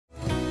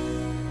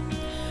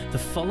The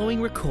following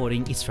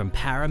recording is from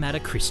Parramatta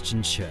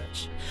Christian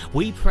Church.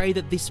 We pray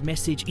that this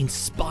message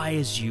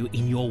inspires you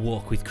in your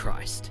walk with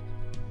Christ.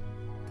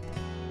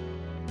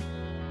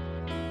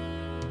 See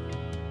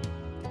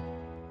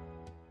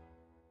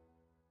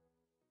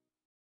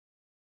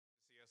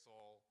us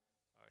all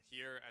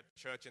here at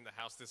church in the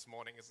house this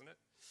morning, isn't it?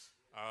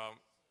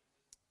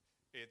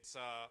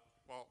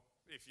 Well,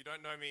 if you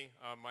don't know me,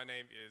 my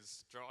name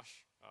is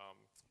Josh.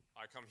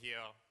 I come here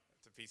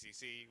to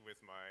PCC with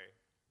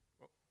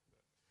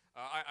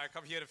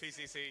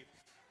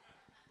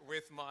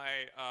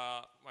my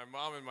my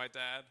mom and my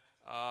dad,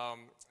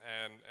 and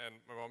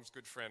my mom's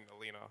good friend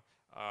Alina,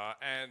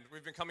 and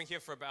we've been coming here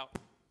for about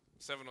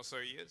 7 or so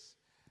years.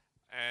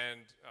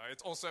 And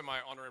it's also my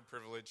honor and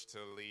privilege to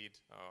lead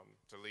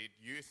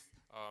youth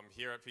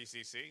here at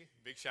PCC.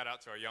 Big shout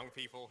out to our young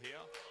people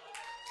here,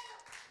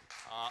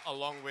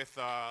 along with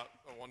a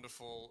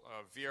wonderful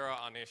Vera,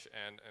 Anish,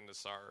 and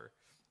Nasaru.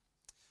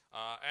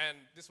 And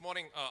this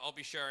morning, I'll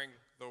be sharing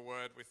the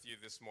word with you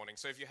this morning.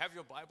 So if you have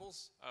your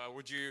Bibles,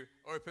 would you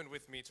open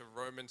with me to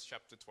Romans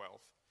chapter 12?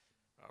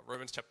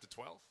 Romans chapter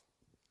 12.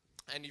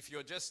 And if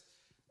you're just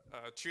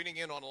tuning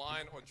in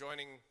online or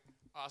joining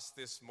us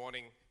this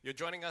morning, you're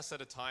joining us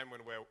at a time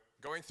when we're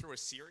going through a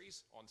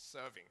series on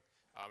serving.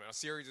 And our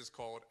series is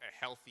called A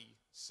Healthy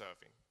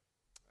Serving.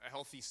 A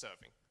Healthy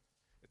Serving.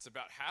 It's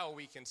about how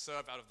we can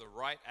serve out of the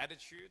right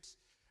attitudes,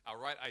 our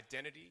right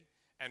identity,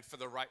 and for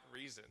the right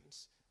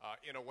reasons,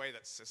 in a way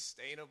that's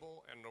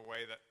sustainable and in a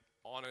way that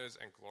honors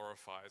and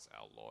glorifies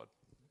our Lord.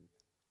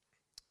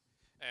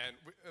 And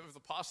over the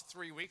past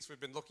 3 weeks, we've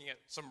been looking at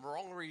some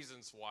wrong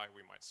reasons why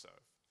we might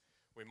serve.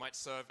 We might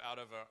serve out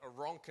of a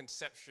wrong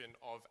conception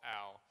of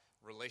our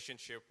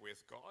relationship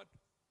with God.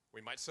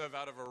 We might serve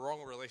out of a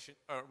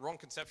wrong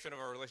conception of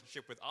our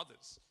relationship with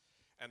others.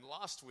 And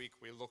last week,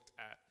 we looked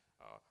at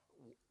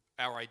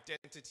our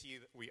identity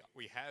that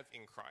we have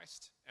in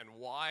Christ and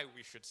why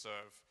we should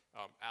serve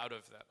out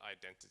of that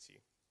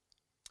identity.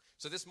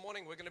 So this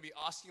morning, we're going to be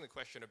asking the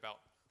question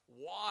about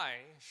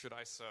why should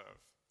I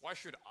serve? Why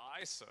should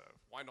I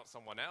serve? Why not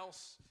someone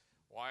else?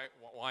 Why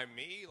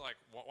me?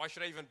 Why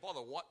should I even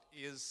bother? What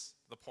is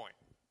the point?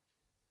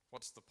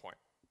 What's the point?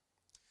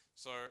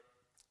 So,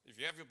 if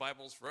you have your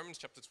Bibles, Romans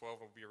chapter 12,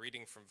 we'll be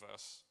reading from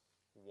verse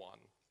 1.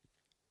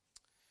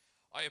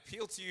 I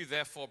appeal to you,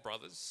 therefore,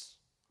 brothers,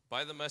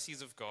 by the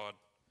mercies of God,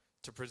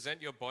 to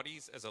present your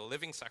bodies as a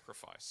living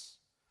sacrifice,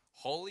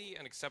 holy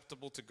and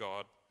acceptable to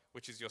God,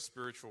 which is your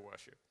spiritual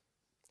worship.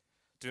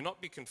 Do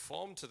not be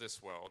conformed to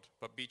this world,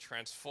 but be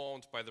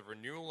transformed by the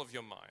renewal of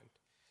your mind,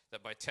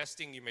 that by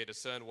testing you may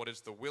discern what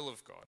is the will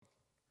of God,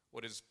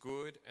 what is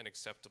good and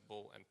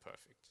acceptable and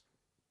perfect.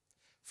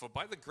 For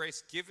by the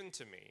grace given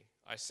to me,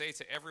 I say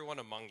to everyone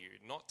among you,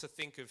 not to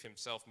think of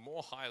himself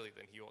more highly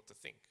than he ought to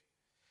think,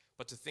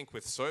 but to think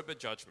with sober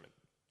judgment,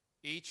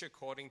 each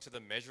according to the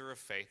measure of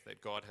faith that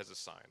God has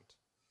assigned.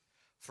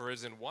 For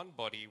as in one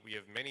body we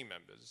have many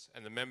members,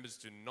 and the members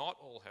do not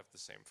all have the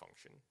same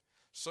function,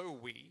 so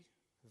we,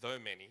 though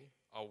many,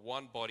 are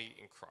one body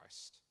in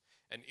Christ,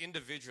 and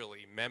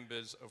individually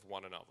members of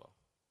one another.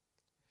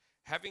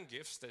 Having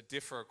gifts that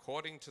differ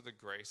according to the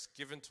grace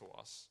given to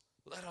us,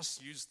 let us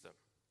use them.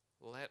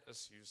 Let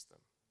us use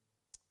them.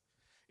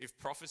 If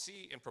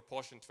prophecy in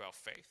proportion to our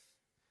faith,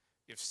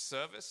 if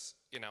service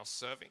in our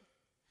serving,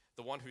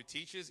 the one who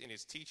teaches in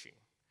his teaching,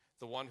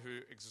 the one who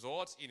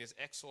exhorts in his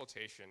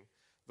exhortation,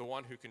 the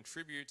one who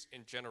contributes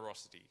in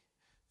generosity,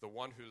 the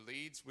one who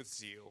leads with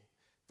zeal,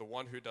 the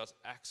one who does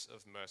acts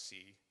of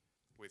mercy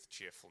with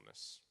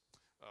cheerfulness.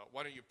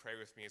 Why don't you pray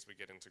with me as we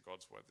get into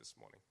God's word this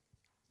morning?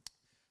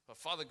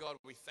 Father God,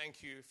 we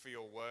thank you for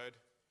your word.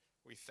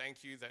 We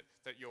thank you that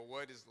your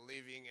word is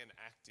living and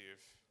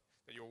active,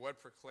 that your word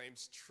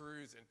proclaims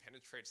truth and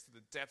penetrates to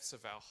the depths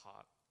of our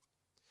heart.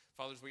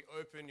 Father, as we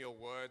open your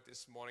word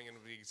this morning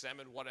and we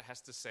examine what it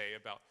has to say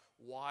about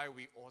why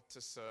we ought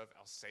to serve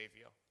our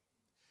Savior,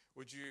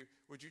 would you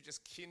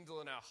just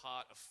kindle in our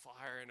heart a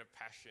fire and a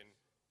passion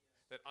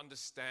that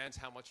understands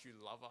how much you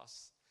love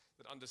us,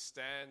 that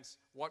understands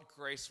what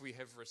grace we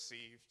have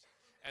received,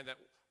 and that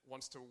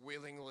wants to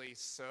willingly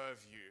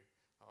serve you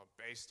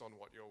based on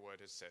what your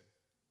word has said.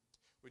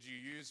 Would you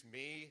use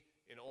me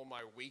in all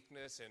my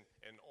weakness and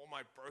all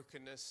my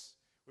brokenness?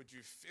 Would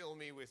you fill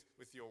me with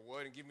your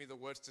word and give me the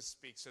words to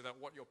speak so that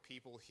what your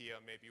people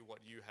hear may be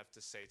what you have to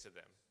say to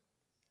them?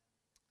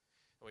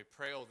 And we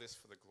pray all this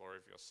for the glory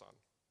of your Son.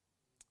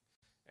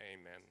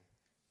 Amen.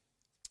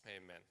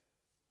 Amen.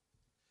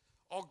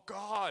 Oh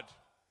God,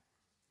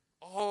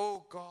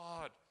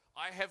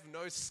 I have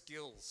no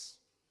skills.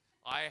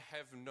 I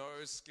have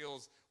no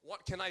skills.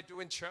 What can I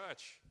do in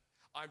church?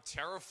 I'm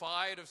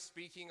terrified of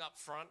speaking up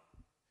front.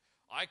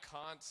 I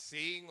can't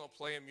sing or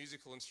play a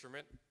musical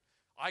instrument.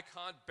 I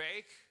can't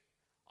bake.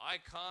 I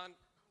can't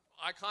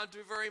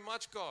do very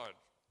much, God.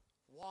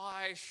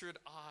 Why should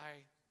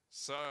I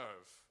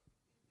serve?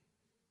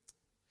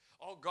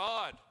 Oh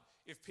God,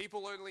 if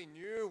people only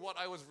knew what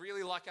I was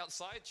really like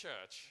outside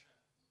church.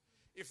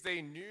 If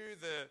they knew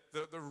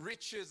the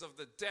riches of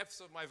the depths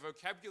of my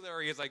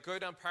vocabulary as I go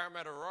down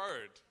Parramatta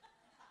Road.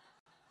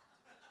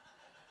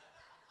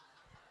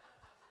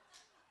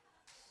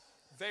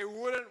 They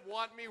wouldn't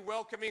want me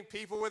welcoming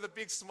people with a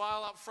big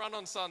smile up front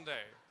on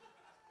Sunday.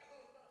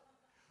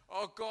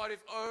 Oh God,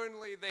 if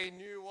only they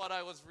knew what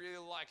I was really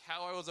like,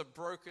 how I was a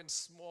broken,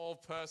 small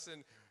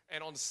person.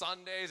 And on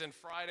Sundays and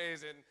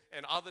Fridays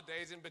and other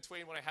days in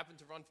between, when I happened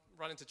to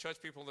run into church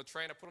people on the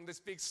train, I put on this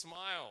big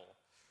smile.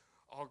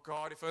 Oh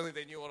God, if only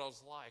they knew what I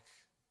was like,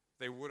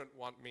 they wouldn't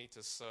want me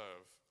to serve.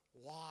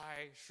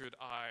 Why should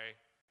I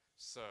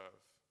serve?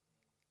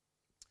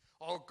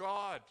 Oh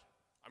God,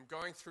 I'm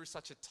going through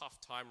such a tough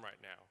time right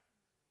now.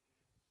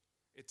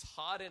 It's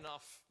hard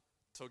enough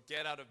to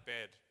get out of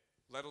bed,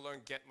 let alone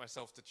get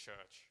myself to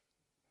church.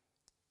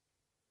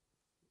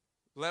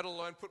 Let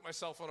alone put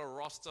myself on a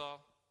roster,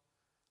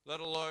 let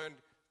alone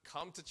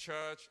come to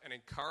church and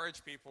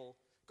encourage people.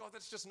 God,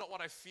 that's just not what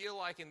I feel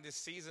like in this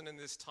season and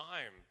this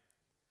time.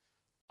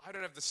 I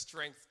don't have the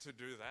strength to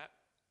do that.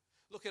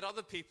 Look at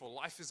other people.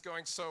 Life is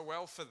going so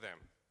well for them.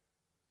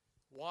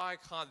 Why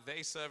can't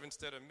they serve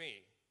instead of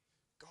me?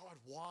 God,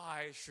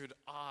 why should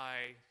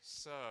I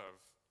serve?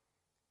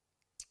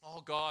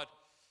 Oh God,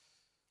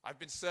 I've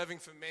been serving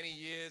for many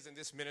years in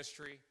this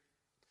ministry.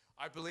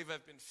 I believe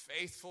I've been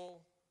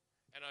faithful,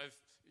 and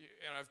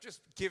I've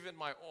just given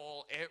my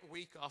all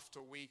week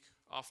after week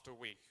after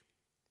week.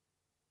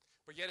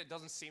 But yet it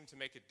doesn't seem to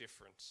make a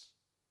difference.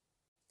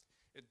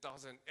 It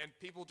doesn't. And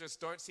people just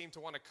don't seem to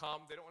want to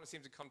come. They don't want to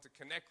seem to come to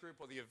Connect Group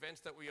or the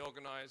events that we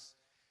organize.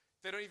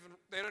 They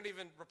don't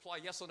even reply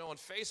yes or no on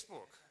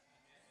Facebook.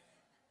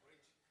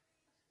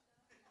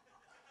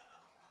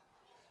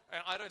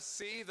 And I don't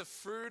see the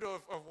fruit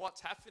of what's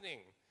happening.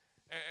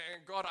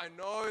 And God, I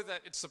know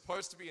that it's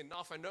supposed to be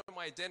enough. I know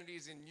my identity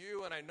is in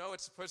you, and I know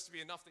it's supposed to be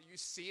enough that you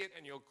see it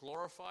and you're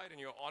glorified and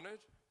you're honored.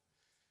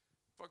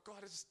 But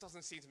God, it just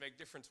doesn't seem to make a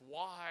difference.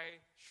 Why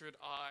should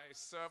I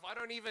serve? I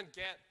don't even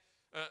get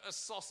a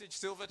sausage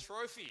silver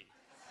trophy.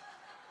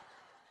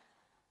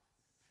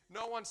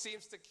 No one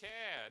seems to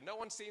care. No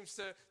one seems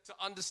to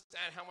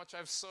understand how much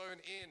I've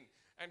sown in.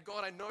 And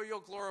God, I know you're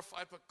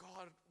glorified, but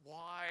God,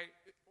 why?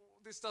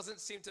 This doesn't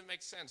seem to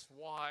make sense.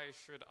 Why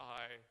should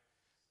I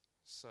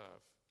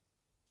serve?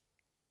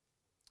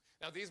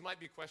 Now, these might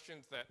be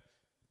questions that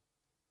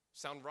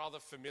sound rather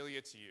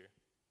familiar to you.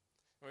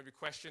 They might be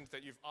questions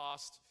that you've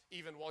asked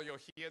even while you're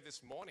here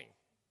this morning,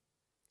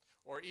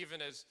 or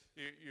even as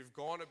you've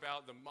gone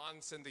about the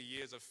months and the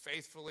years of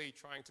faithfully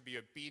trying to be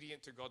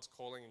obedient to God's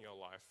calling in your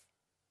life.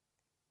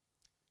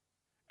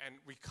 And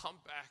we come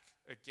back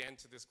again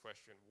to this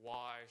question,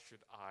 why should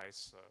I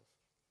serve?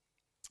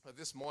 But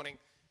this morning,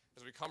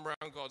 as we come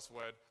around God's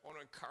word, I want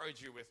to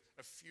encourage you with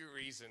a few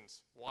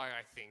reasons why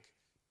I think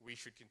we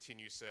should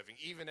continue serving,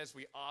 even as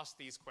we ask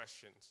these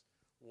questions,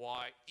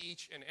 why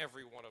each and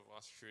every one of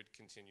us should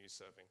continue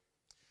serving.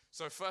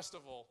 So first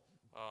of all,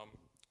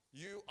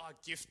 you are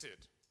gifted.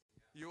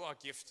 You are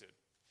gifted.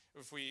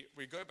 If we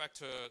go back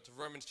to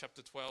Romans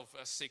chapter 12,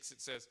 verse 6, it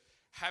says,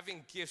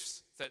 having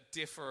gifts that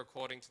differ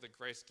according to the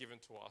grace given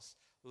to us,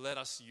 let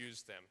us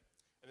use them.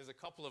 And there's a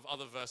couple of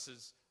other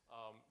verses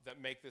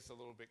that make this a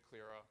little bit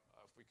clearer.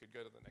 If we could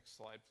go to the next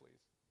slide,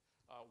 please.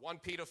 1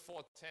 Peter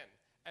 4:10,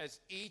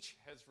 as each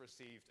has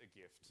received a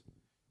gift,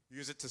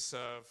 use it to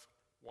serve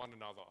one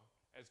another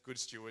as good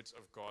stewards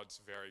of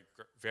God's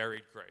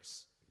varied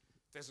grace.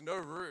 There's no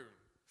room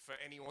for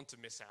anyone to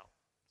miss out.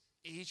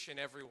 Each and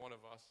every one of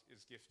us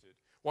is gifted.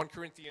 1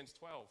 Corinthians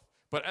 12,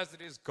 but as it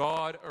is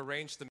God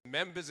arranged the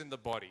members in the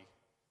body,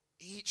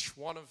 each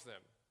one of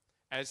them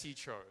as he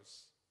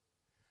chose.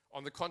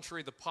 On the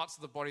contrary, the parts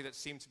of the body that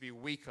seem to be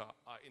weaker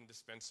are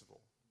indispensable.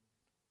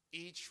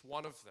 Each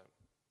one of them,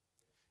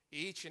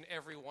 each and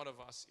every one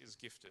of us is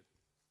gifted.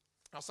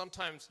 Now,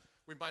 sometimes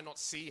we might not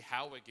see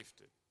how we're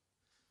gifted.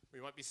 We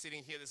might be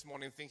sitting here this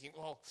morning thinking,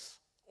 well,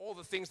 all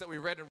the things that we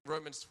read in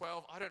Romans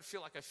 12, I don't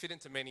feel like I fit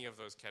into many of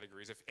those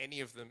categories, if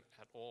any of them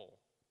at all.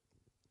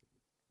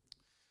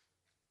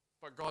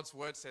 But God's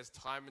word says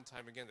time and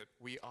time again that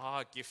we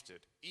are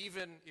gifted,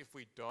 even if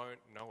we don't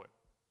know it.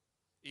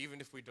 Even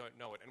if we don't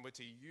know it. And we're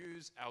to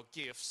use our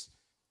gifts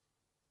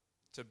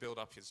to build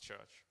up his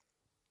church.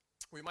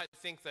 We might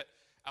think that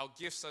our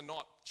gifts are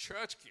not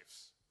church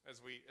gifts,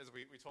 as we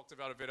talked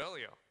about a bit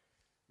earlier.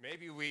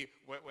 Maybe we're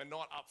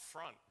not up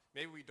front.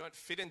 Maybe we don't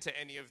fit into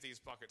any of these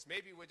buckets.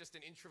 Maybe we're just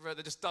an introvert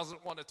that just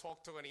doesn't want to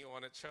talk to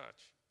anyone at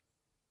church.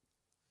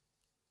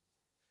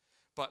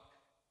 But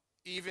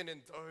even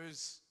in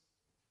those,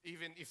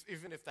 even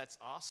if that's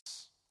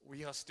us,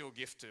 we are still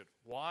gifted.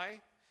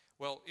 Why?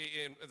 Well,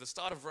 at the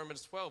start of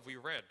Romans 12, we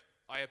read,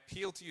 I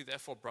appeal to you,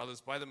 therefore,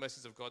 brothers, by the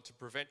mercies of God, to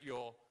present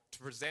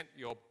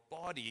your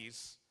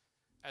bodies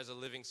as a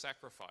living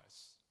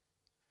sacrifice.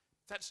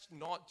 That's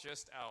not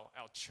just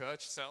our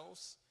church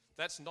selves.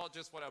 That's not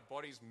just what our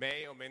bodies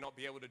may or may not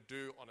be able to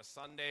do on a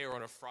Sunday or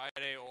on a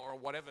Friday or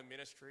whatever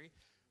ministry,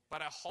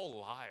 but our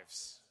whole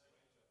lives.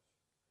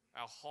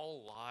 Our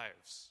whole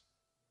lives.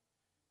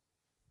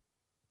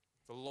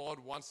 The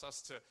Lord wants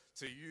us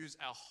to use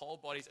our whole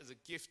bodies as a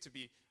gift to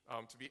be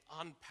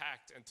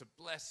unpacked and to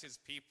bless his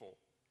people.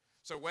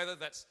 So whether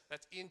that's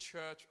in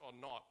church or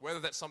not, whether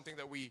that's something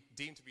that we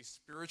deem to be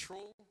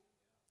spiritual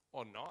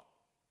or not,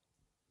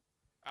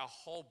 Our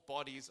whole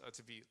bodies are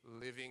to be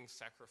living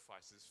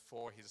sacrifices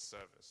for his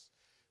service.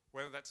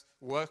 Whether that's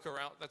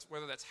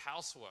whether that's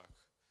housework,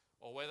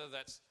 or whether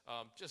that's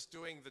just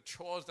doing the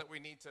chores that we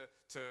need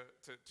to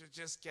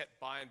just get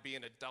by and be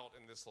an adult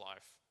in this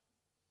life.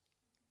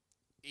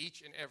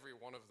 Each and every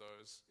one of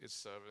those is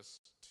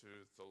service to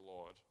the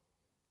Lord.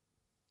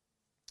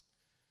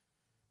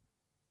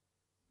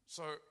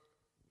 So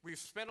we've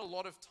spent a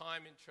lot of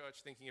time in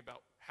church thinking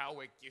about how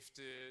we're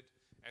gifted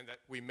and that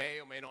we may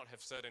or may not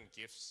have certain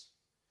gifts.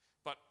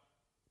 But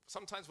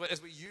sometimes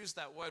as we use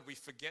that word, we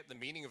forget the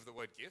meaning of the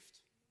word gift.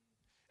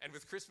 And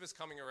with Christmas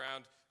coming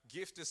around,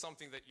 gift is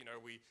something that,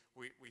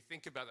 we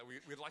think about, that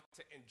we'd like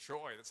to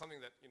enjoy. That's something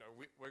that,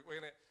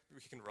 we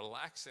can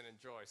relax and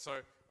enjoy. So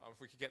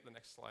if we could get the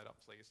next slide up,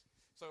 please.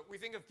 So we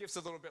think of gifts a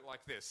little bit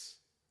like this.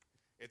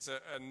 It's a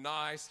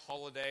nice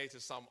holiday to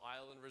some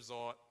island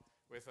resort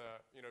with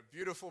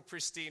beautiful,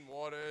 pristine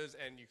waters,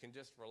 and you can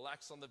just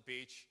relax on the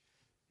beach.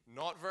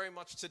 Not very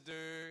much to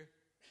do,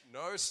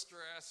 no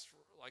stress,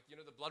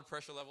 the blood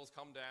pressure levels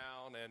come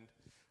down, and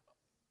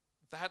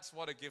that's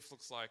what a gift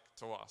looks like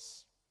to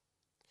us.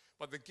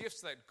 But the gifts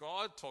that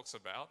God talks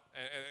about,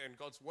 and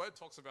God's word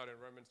talks about in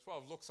Romans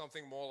 12, look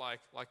something more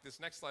like this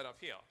next slide up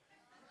here.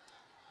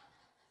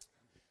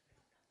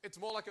 It's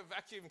more like a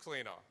vacuum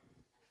cleaner.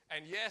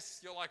 And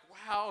yes, you're like,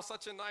 wow,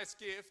 such a nice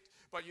gift,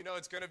 but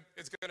it's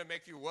gonna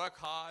make you work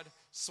hard,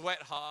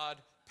 sweat hard,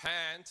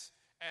 pant,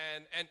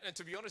 and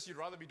to be honest, you'd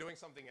rather be doing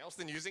something else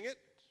than using it.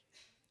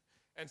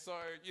 And so,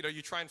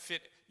 you try and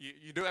fit,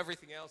 you do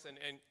everything else, and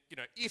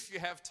if you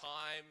have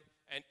time,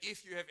 and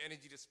if you have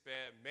energy to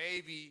spare,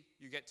 maybe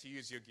you get to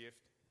use your gift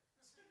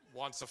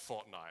once a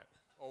fortnight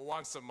or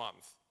once a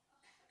month.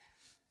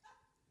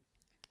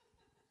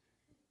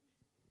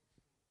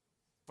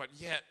 But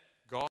yet,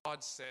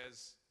 God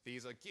says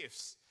these are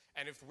gifts.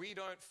 And if we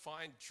don't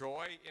find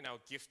joy in our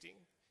gifting,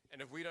 and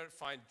if we don't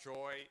find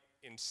joy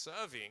in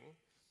serving,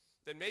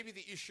 then maybe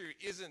the issue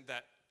isn't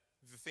that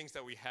the things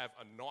that we have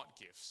are not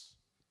gifts.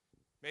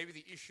 Maybe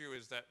the issue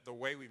is that the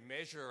way we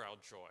measure our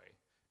joy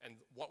and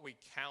what we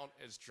count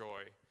as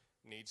joy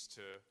needs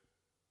to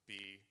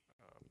be,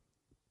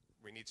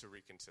 we need to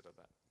reconsider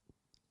that.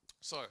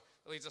 So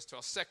that leads us to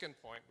our second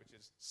point, which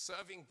is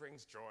serving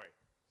brings joy.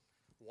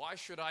 Why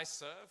should I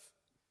serve?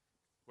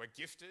 We're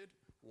gifted.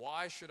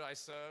 Why should I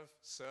serve?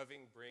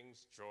 Serving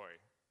brings joy.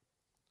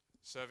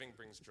 Serving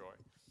brings joy.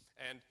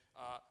 And,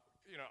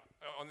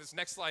 on this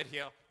next slide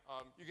here,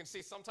 you can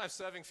see sometimes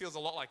serving feels a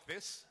lot like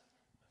this.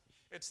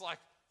 It's like,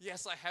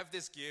 yes, I have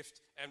this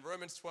gift, and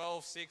Romans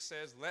 12:6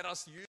 says, let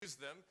us use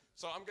them.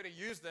 So I'm going to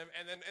use them,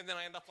 and then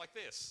I end up like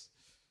this.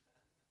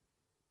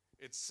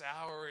 It's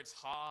sour, it's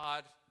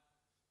hard,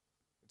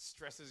 it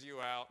stresses you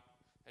out,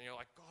 and you're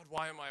like, God,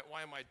 why am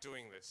I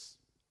doing this?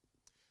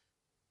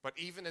 But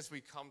even as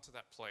we come to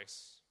that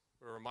place,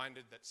 we're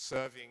reminded that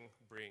serving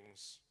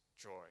brings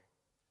joy.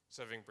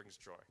 Serving brings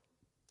joy.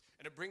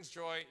 And it brings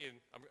joy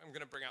I'm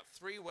going to bring out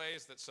 3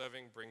 ways that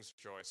serving brings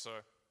joy. So,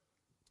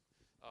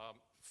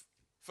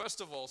 first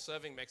of all,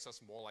 serving makes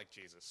us more like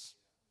Jesus.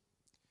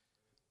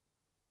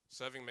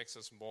 Serving makes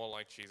us more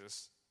like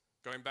Jesus.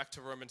 Going back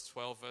to Romans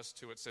 12, verse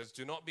 2, it says,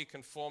 do not be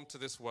conformed to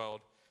this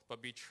world,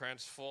 but be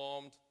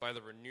transformed by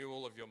the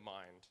renewal of your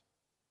mind,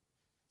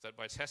 that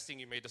by testing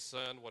you may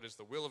discern what is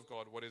the will of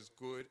God, what is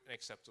good and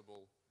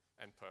acceptable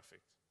and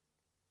perfect.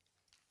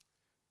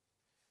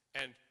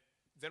 And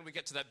then we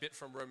get to that bit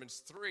from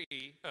Romans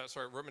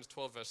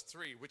 12, verse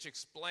 3, which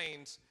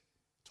explains,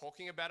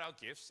 talking about our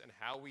gifts and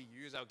how we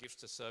use our gifts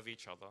to serve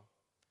each other.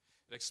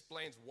 It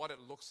explains what it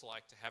looks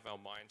like to have our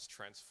minds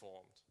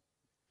transformed,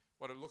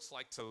 what it looks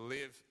like to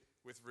live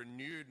with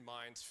renewed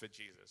minds for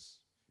Jesus.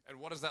 And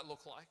what does that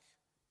look like?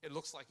 It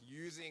looks like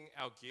using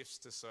our gifts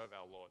to serve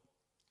our Lord,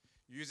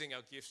 using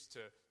our gifts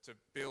to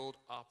build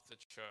up the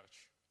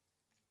church.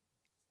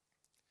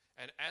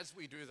 And as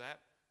we do that,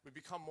 we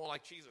become more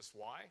like Jesus.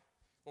 Why?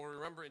 Well,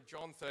 remember in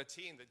John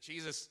 13 that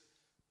Jesus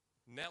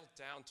knelt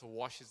down to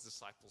wash his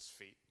disciples'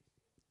 feet.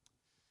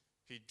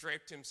 He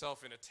draped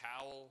himself in a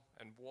towel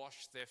and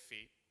washed their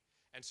feet.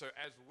 And so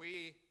as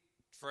we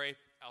drape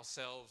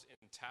ourselves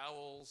in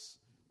towels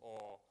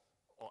or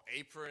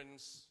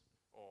aprons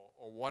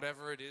or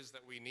whatever it is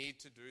that we need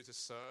to do to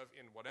serve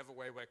in whatever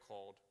way we're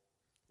called,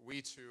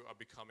 we too are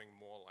becoming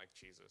more like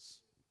Jesus.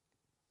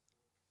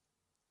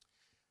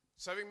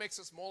 Serving makes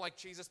us more like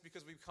Jesus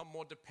because we become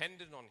more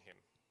dependent on him.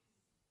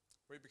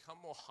 We become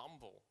more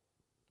humble.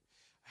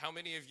 How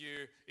many of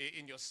you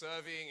in your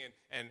serving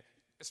and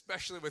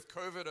especially with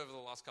COVID over the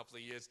last couple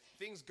of years,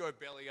 things go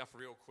belly up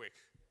real quick.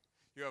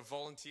 You have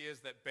volunteers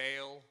that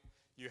bail.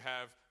 You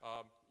have,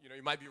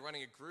 you might be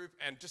running a group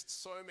and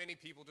just so many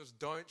people just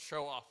don't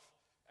show up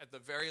at the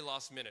very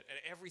last minute and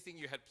everything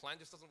you had planned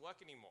just doesn't work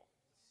anymore.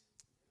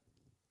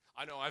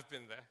 I know I've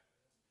been there.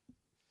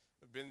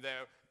 I've been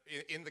there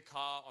in the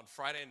car on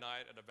Friday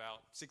night at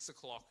about 6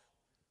 o'clock,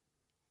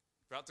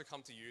 about to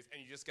come to youth,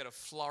 and you just get a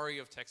flurry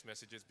of text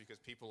messages because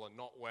people are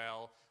not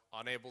well,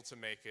 unable to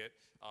make it,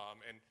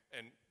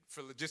 and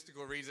for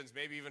logistical reasons,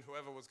 maybe even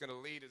whoever was going to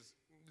lead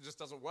just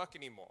doesn't work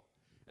anymore.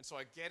 And so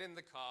I get in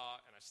the car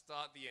and I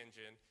start the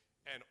engine,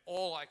 and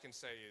all I can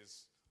say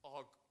is,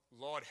 oh,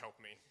 Lord, help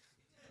me.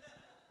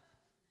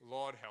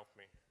 Lord, help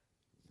me.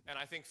 And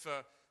I think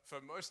for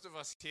most of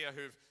us here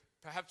who've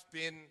perhaps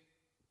been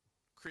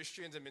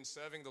Christians and been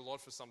serving the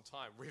Lord for some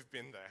time, we've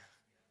been there.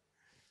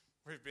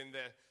 We've been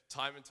there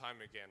time and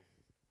time again.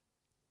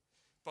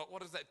 But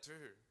what does that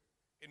do?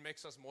 It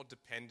makes us more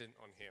dependent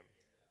on Him.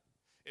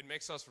 It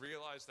makes us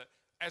realize that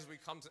as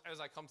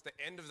I come to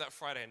the end of that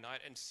Friday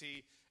night and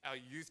see our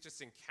youth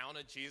just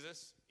encounter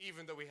Jesus,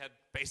 even though we had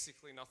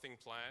basically nothing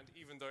planned,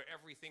 even though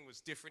everything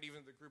was different, even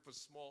the group was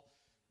small,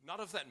 none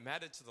of that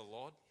mattered to the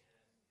Lord.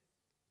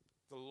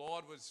 The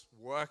Lord was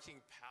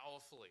working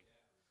powerfully.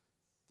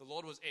 The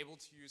Lord was able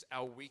to use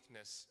our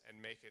weakness and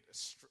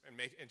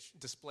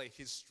display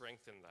His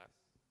strength in that.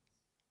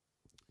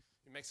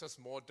 He makes us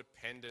more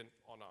dependent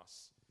on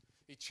us.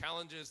 He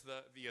challenges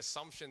the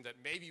assumption that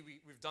maybe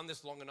we've done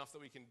this long enough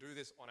that we can do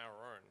this on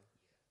our own.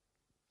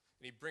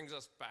 And He brings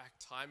us back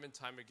time and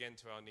time again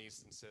to our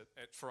knees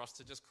and for us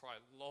to just cry,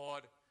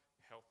 Lord,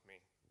 help me.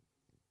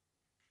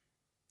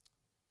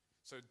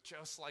 So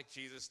just like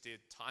Jesus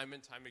did time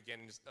and time again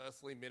in His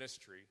earthly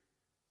ministry,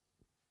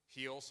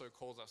 He also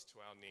calls us to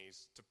our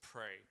knees to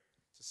pray,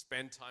 to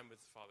spend time with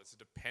the Father, to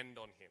depend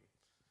on Him.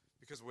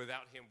 Because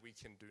without Him, we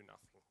can do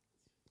nothing.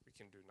 We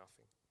can do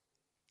nothing.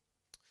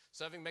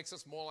 Serving makes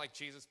us more like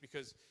Jesus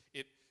because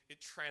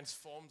it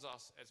transforms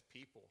us as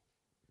people.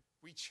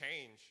 We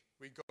change.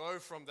 We go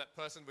from that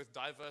person with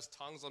diverse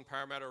tongues on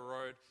Parramatta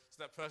Road to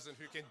that person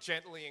who can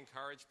gently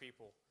encourage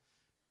people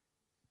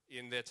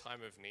in their time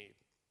of need.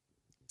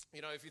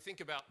 You know, if you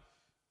think about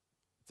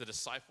the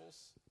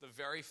disciples, the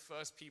very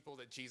first people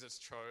that Jesus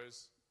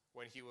chose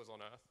when He was on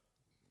earth,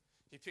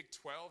 He picked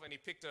 12 and He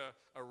picked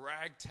a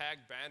ragtag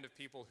band of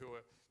people who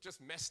were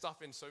just messed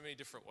up in so many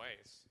different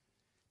ways.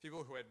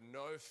 People who had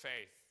no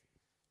faith.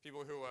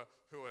 People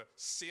who were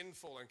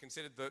sinful and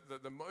considered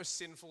the most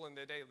sinful in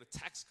their day, the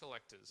tax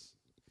collectors.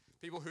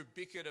 People who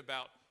bickered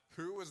about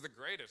who was the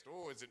greatest.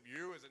 Oh, is it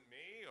you? Is it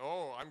me?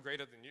 Oh, I'm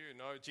greater than you.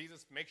 No,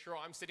 Jesus, make sure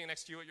I'm sitting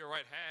next to you at your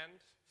right hand.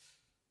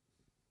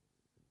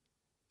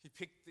 He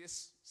picked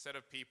this set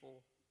of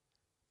people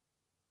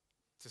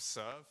to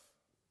serve,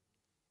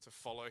 to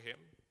follow Him,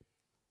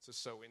 to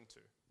sow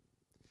into.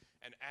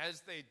 And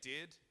as they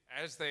did,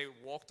 as they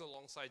walked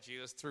alongside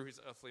Jesus through His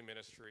earthly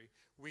ministry,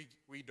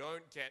 we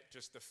don't get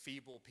just the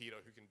feeble Peter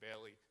who can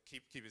barely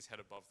keep his head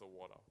above the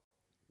water.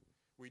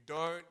 We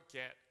don't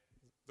get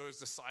those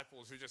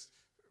disciples who just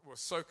were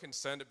so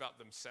concerned about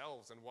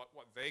themselves and what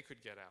they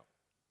could get out.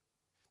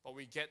 But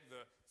we get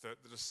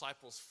the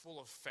disciples full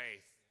of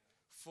faith,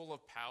 full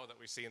of power that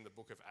we see in the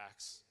book of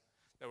Acts,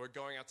 that were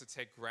going out to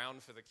take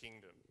ground for the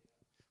kingdom.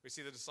 We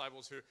see the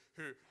disciples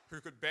who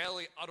could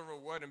barely utter a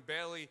word and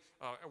barely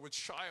would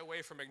shy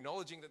away from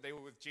acknowledging that they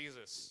were with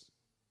Jesus.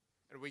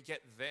 And we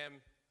get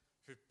them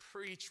who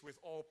preach with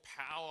all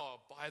power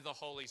by the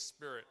Holy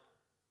Spirit,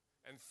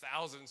 and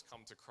thousands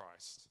come to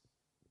Christ.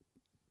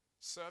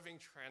 Serving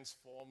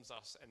transforms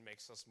us and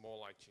makes us more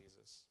like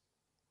Jesus.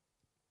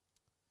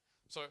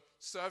 So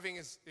serving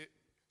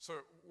so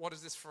what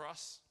is this for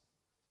us?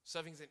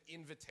 Serving is an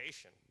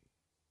invitation.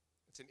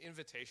 It's an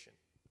invitation.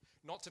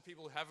 Not to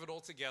people who have it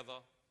all together,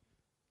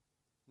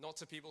 not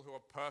to people who are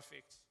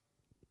perfect,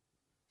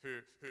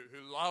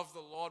 who love the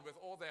Lord with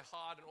all their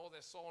heart and all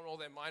their soul and all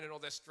their mind and all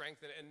their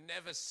strength and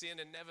never sin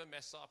and never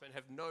mess up and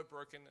have no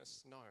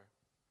brokenness. No.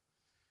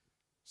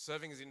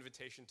 Serving is an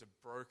invitation to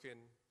broken,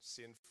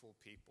 sinful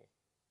people.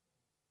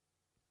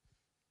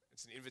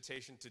 It's an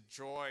invitation to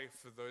joy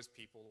for those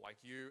people like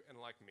you and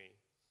like me.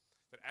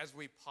 That as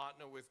we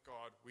partner with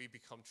God, we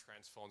become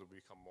transformed and we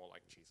become more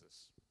like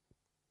Jesus.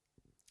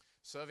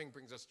 Serving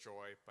brings us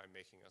joy by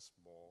making us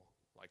more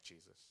like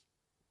Jesus.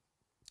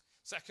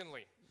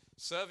 Secondly,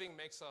 serving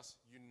makes us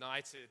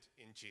united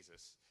in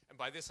Jesus. And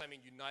by this I mean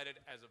united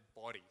as a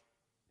body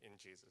in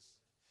Jesus.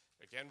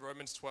 Again,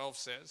 Romans 12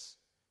 says,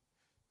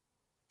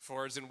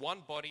 "For as in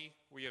one body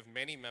we have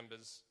many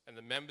members, and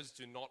the members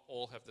do not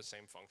all have the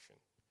same function.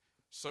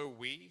 So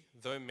we,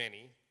 though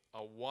many,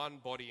 are one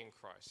body in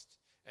Christ,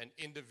 and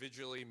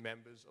individually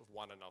members of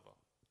one another."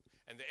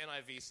 And the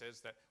NIV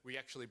says that we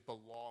actually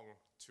belong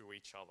to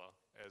each other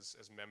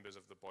as members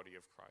of the body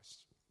of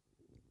Christ.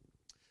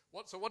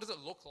 So what does it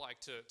look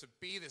like to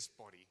be this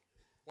body?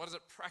 What does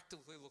it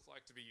practically look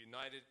like to be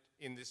united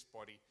in this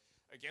body?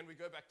 Again, we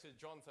go back to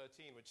John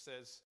 13, which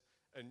says,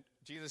 and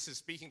Jesus is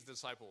speaking to the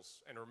disciples.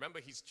 And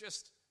remember, He's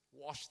just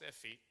washed their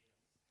feet.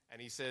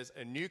 And He says,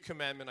 "A new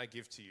commandment I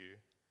give to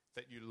you,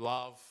 that you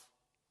love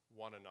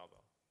one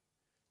another.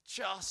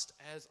 Just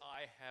as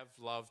I have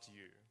loved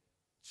you.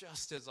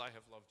 Just as I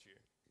have loved you.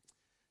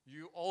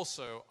 You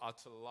also are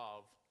to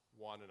love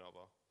one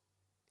another.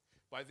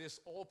 By this,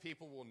 all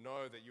people will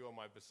know that you are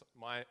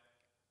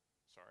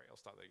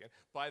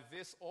By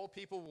this, all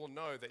people will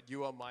know that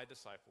you are my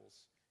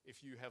disciples,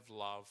 if you have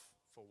love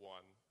for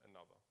one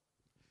another."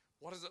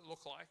 What does it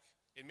look like?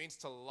 It means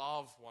to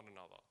love one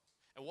another.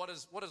 And what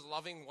does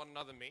loving one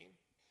another mean?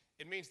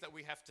 It means that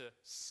we have to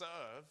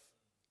serve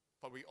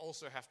but we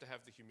also have to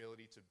have the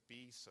humility to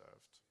be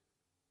served.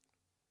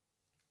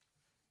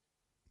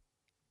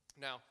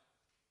 Now,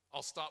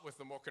 I'll start with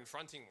the more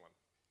confronting one.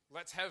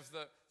 Let's have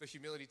the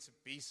humility to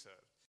be served.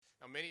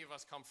 Now, many of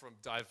us come from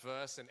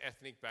diverse and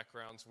ethnic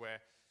backgrounds where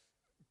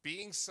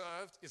being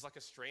served is like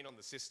a strain on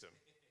the system.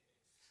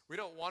 We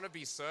don't want to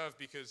be served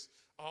because,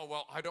 oh,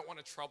 well, I don't want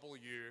to trouble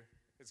you.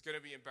 It's going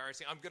to be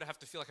embarrassing. I'm going to have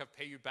to feel like I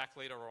pay you back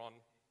later on.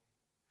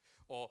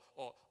 Or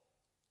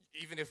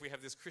even if we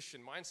have this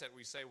Christian mindset,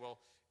 we say, well,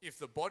 if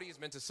the body is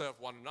meant to serve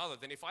one another,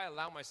 then if I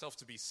allow myself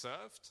to be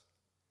served,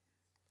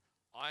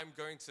 I'm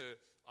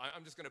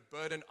just going to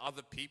burden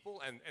other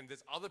people, and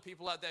there's other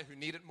people out there who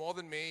need it more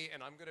than me,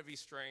 and I'm going to be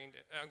strained.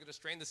 I'm going to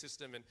strain the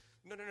system. And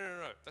no.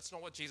 That's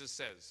not what Jesus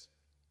says.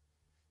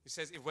 He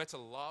says if we're to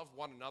love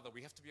one another,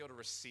 we have to be able to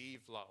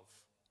receive love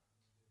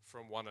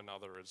from one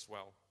another as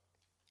well.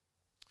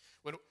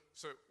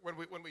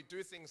 When we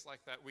do things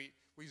like that, we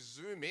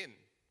zoom in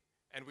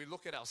and we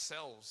look at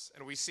ourselves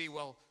and we see,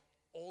 well,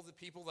 all the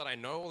people that I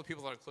know, all the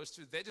people that I'm close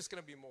to, they're just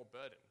going to be more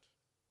burdened.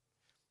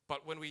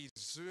 But when we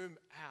zoom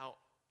out,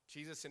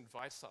 Jesus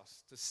invites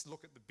us to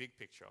look at the big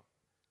picture.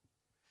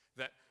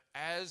 That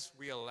as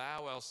we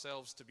allow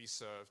ourselves to be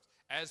served,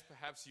 as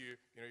perhaps you're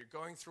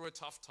going through a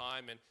tough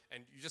time and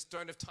you just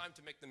don't have time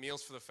to make the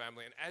meals for the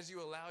family, and as you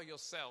allow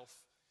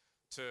yourself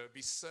to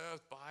be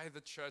served by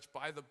the church,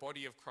 by the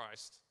body of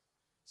Christ,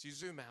 so you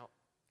zoom out,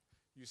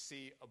 you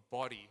see a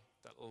body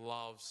that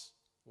loves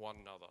one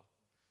another.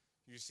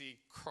 You see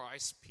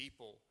Christ's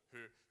people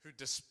who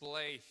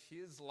display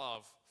his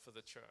love for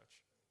the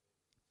church.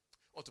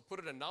 Or to put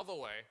it another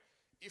way,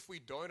 if we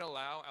don't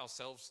allow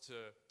ourselves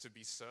to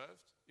be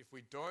served, if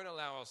we don't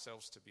allow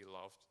ourselves to be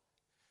loved,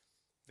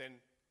 then,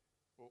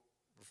 well,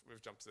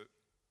 we've jumped to it.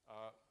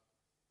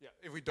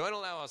 If we don't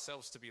allow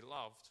ourselves to be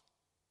loved,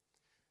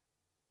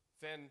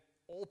 then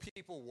all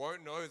people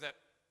won't know that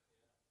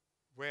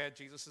we're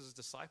Jesus'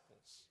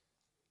 disciples.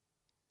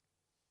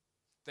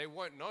 They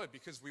won't know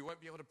because we won't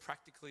be able to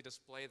practically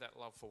display that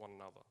love for one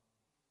another.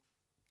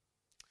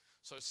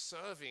 So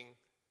serving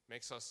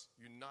makes us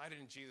united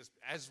in Jesus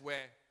as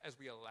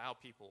we allow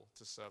people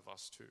to serve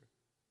us too.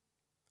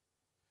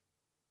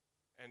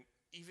 And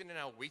even in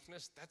our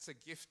weakness, that's a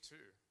gift too.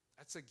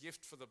 That's a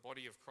gift for the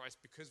body of Christ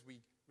because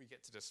we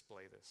get to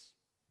display this.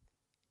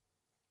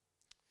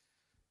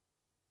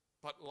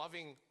 But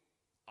loving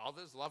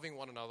others, loving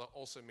one another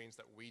also means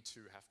that we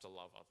too have to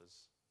love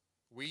others.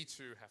 We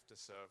too have to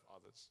serve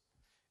others.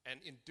 And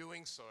in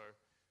doing so,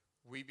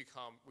 we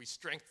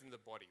strengthen the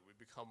body. We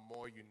become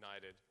more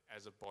united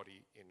as a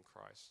body in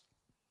Christ.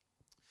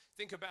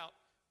 Think about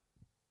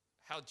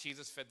how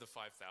Jesus fed the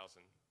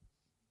 5,000.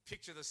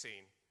 Picture the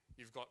scene.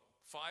 You've got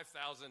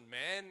 5,000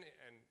 men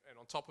and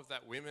on top of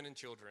that, women and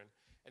children.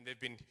 And they've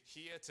been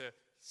here to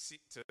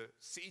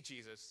see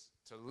Jesus,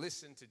 to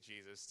listen to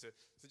Jesus,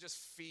 to just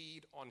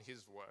feed on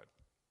his word.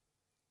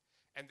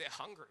 And they're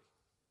hungry.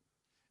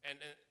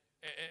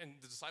 And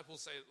the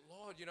disciples say,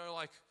 Lord,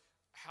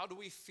 how do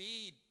we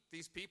feed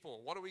these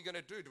people? What are we going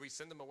to do? Do we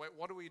send them away?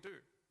 What do we do?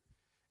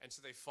 And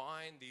so they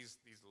find these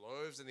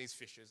loaves and these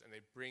fishes and they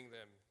bring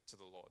them to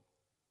the Lord.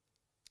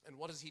 And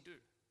what does he do?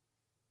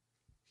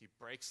 He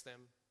breaks them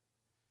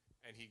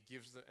and he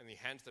gives them and he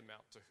hands them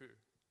out to who?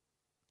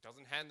 He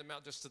doesn't hand them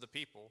out just to the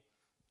people.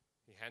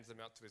 He hands them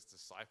out to his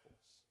disciples.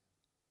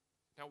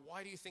 Now,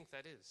 why do you think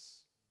that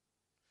is?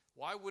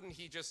 Why wouldn't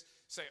he just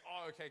say,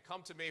 oh, okay,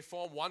 come to me,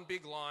 form one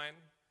big line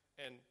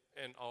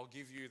and I'll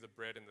give you the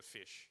bread and the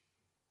fish?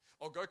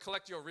 Or go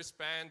collect your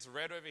wristbands,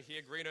 red over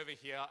here, green over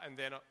here, and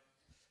then...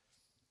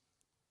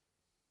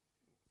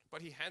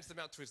 But he hands them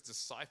out to his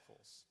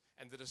disciples,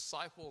 and the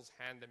disciples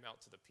hand them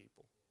out to the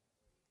people.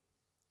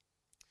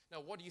 Now,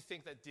 what do you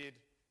think that did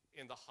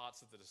in the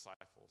hearts of the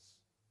disciples?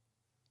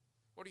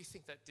 What do you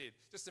think that did?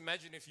 Just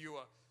imagine if you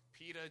were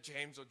Peter,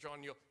 James, or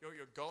John, you're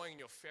going,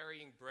 you're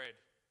ferrying bread,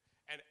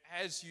 and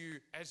as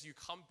you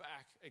come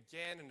back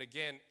again and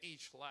again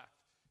each lap,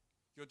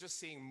 you're just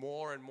seeing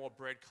more and more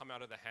bread come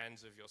out of the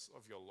hands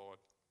of your Lord.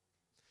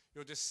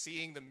 You're just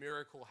seeing the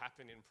miracle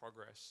happen in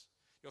progress.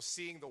 You're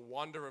seeing the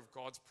wonder of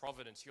God's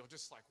providence. You're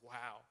just like,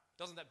 wow.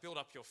 Doesn't that build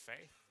up your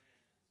faith?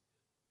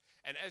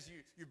 And as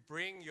you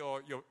bring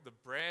the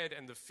bread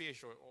and the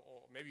fish, or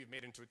maybe you've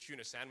made it into a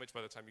tuna sandwich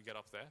by the time you get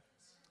up there.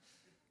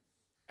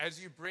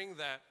 As you bring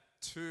that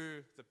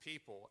to the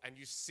people and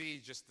you see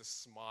just the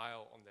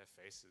smile on their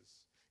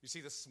faces. You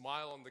see the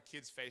smile on the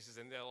kids' faces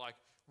and they're like,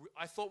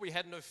 I thought we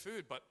had no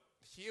food, but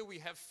here we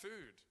have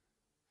food.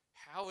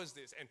 How is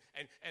this?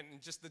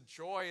 And just the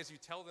joy as you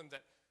tell them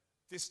that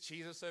this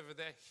Jesus over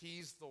there,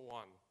 he's the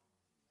one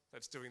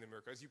that's doing the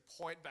miracle. As you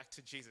point back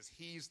to Jesus,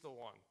 he's the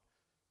one.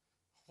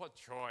 What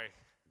joy.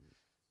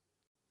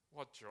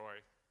 What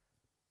joy.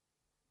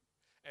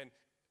 And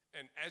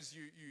as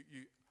you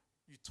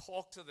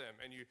talk to them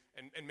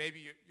and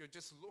maybe you're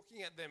just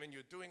looking at them and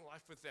you're doing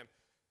life with them,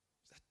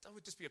 that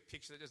would just be a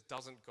picture that just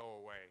doesn't go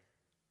away.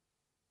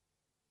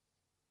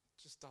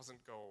 It just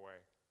doesn't go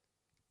away.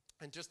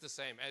 And just the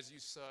same, as you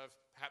serve,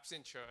 perhaps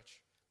in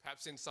church,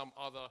 perhaps in some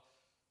other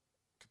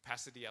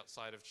capacity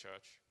outside of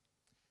church,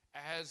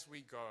 as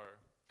we go,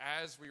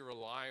 as we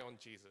rely on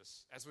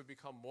Jesus, as we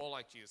become more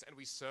like Jesus, and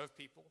we serve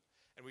people,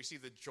 and we see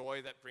the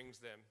joy that brings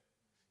them,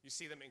 you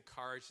see them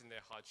encouraged in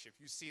their hardship,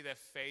 you see their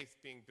faith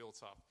being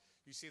built up,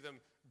 you see them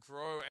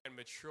grow and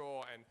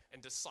mature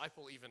and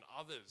disciple even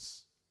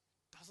others.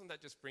 Doesn't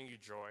that just bring you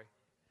joy?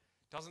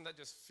 Doesn't that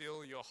just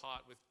fill your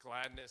heart with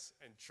gladness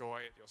and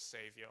joy at your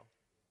Savior?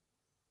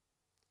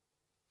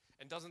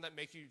 And doesn't that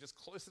make you just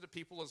closer to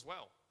people as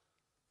well?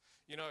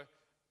 You know,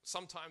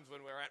 sometimes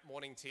when we're at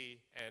morning tea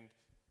and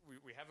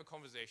we have a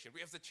conversation,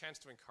 we have the chance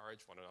to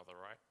encourage one another,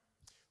 right?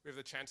 We have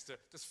the chance to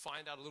just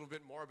find out a little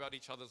bit more about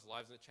each other's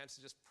lives and a chance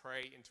to just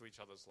pray into each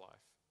other's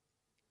life.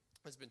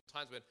 There's been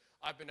times when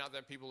I've been out there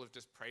and people have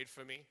just prayed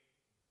for me.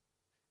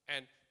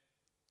 And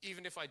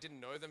even if I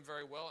didn't know them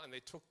very well and they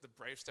took the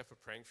brave step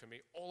of praying for me,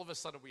 all of a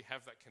sudden we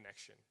have that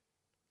connection.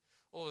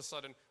 All of a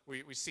sudden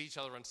we see each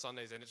other on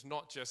Sundays and it's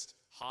not just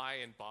hi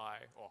and bye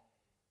or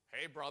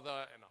hey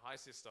brother and hi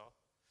sister.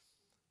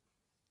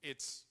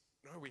 It's,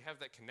 no, we have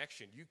that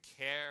connection. You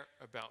care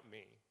about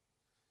me.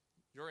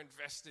 You're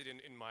invested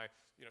in my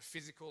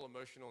physical,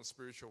 emotional, and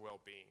spiritual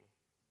well-being.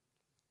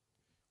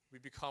 We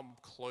become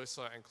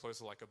closer and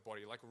closer like a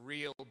body, like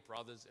real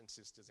brothers and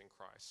sisters in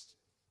Christ.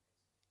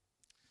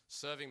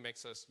 Serving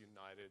makes us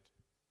united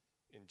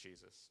in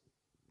Jesus.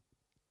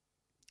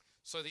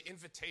 So the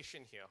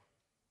invitation here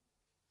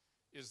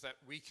is that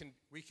we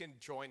can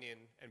join in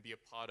and be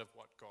a part of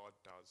what God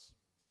does.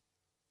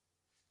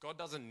 God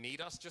doesn't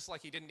need us, just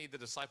like he didn't need the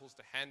disciples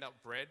to hand out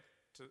bread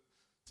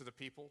to the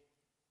people.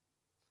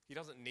 He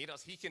doesn't need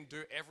us. He can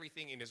do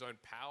everything in his own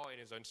power, in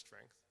his own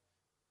strength.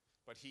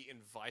 But he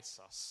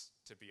invites us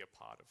to be a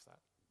part of that.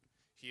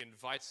 He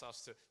invites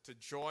us to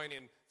join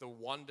in the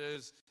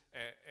wonders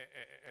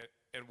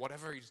and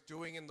whatever he's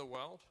doing in the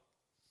world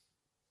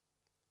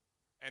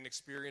and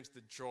experience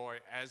the joy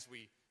as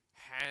we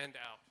hand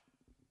out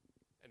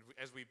and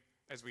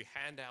as we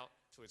hand out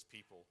to his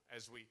people,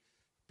 as we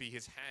be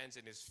his hands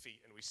and his feet,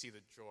 and we see the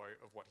joy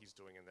of what he's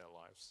doing in their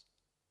lives.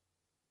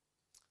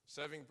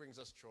 Serving brings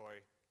us joy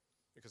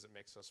because it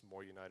makes us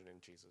more united in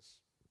Jesus.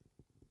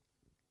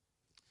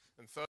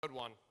 And third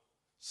one,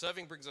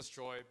 serving brings us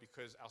joy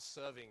because our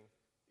serving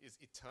is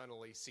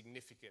eternally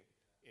significant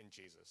in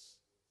Jesus.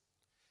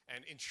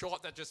 And in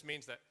short, that just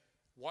means that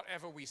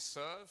whatever we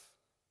serve,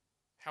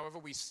 however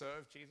we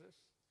serve Jesus,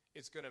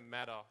 it's going to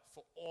matter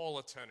for all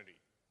eternity.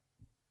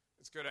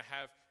 It's going to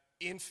have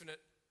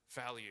infinite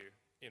value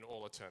in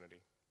all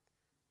eternity.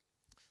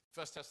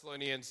 1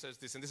 Thessalonians says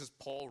this, and this is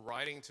Paul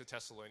writing to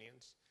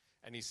Thessalonians,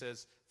 and he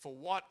says, "For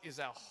what is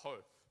our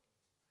hope,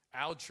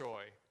 our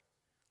joy,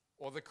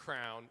 or the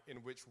crown in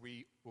which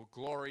we will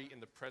glory in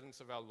the presence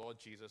of our Lord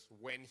Jesus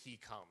when he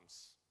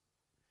comes?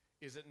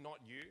 Is it not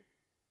you?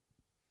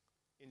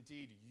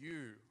 Indeed,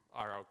 you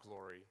are our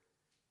glory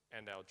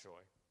and our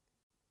joy."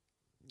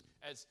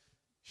 As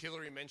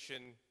Hillary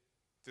mentioned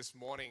this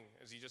morning,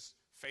 as he just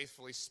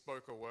faithfully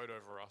spoke a word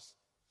over us,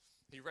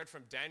 he read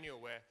from Daniel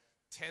where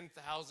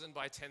 10,000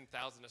 by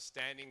 10,000 are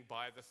standing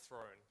by the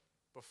throne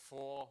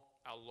before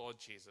our Lord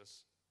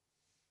Jesus.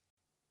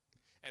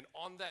 And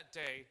on that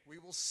day, we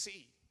will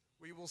see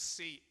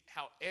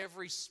how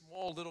every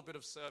small little bit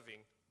of serving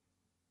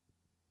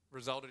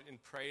resulted in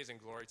praise and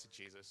glory to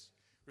Jesus.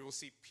 We will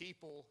see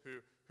people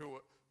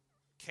who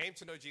came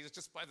to know Jesus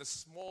just by the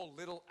small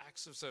little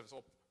acts of service,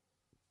 or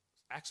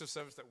acts of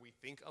service that we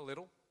think are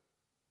little,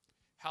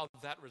 how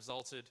that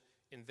resulted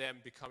in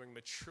them becoming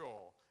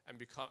mature and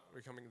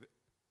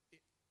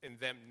in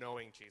them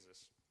knowing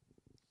Jesus.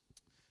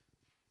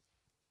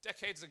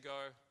 Decades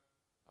ago,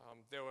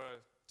 there were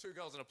two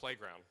girls in a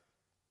playground,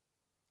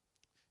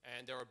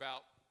 and they were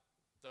about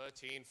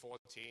 13,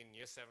 14,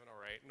 year 7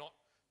 or 8, not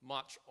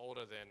much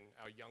older than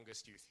our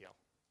youngest youth here.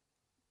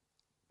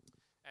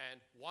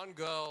 And one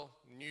girl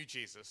knew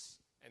Jesus,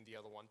 and the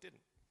other one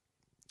didn't.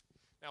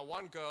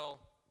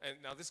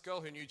 Now this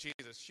girl who knew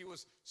Jesus, she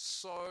was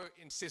so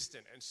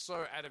insistent and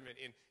so adamant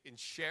in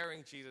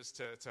sharing Jesus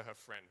to her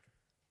friend.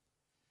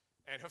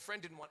 And her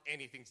friend didn't want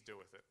anything to do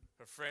with it.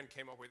 Her friend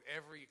came up with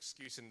every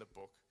excuse in the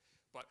book,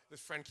 but this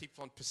friend keeps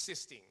on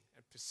persisting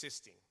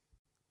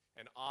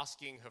and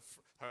asking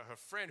her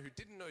friend who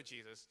didn't know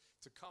Jesus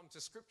to come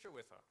to Scripture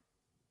with her.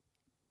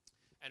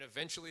 And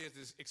eventually, as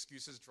these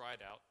excuses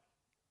dried out,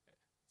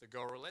 the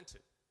girl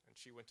relented and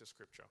she went to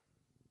Scripture.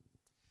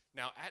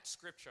 Now at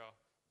Scripture,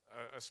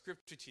 a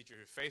Scripture teacher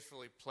who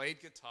faithfully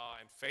played guitar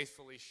and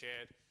faithfully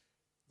shared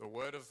the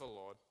word of the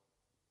Lord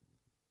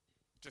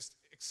just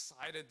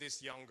excited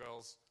this young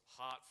girl's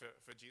heart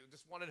for Jesus,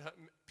 just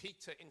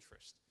piqued her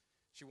interest.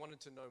 She wanted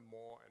to know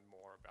more and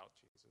more about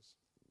Jesus.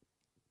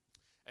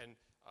 And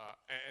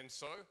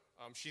so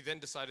she then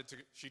decided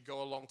she'd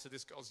go along to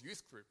this girl's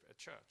youth group at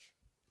church.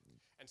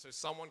 And so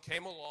someone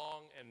came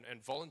along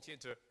and volunteered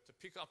to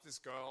pick up this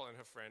girl and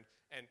her friend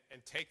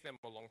and take them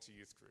along to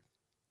youth group.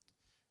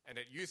 And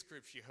at youth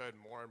group, she heard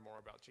more and more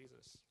about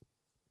Jesus.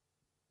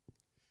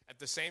 At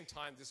the same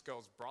time, this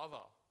girl's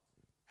brother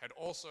had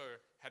also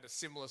had a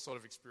similar sort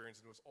of experience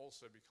and was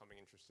also becoming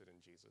interested in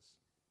Jesus.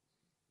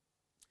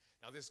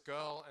 Now, this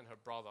girl and her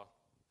brother,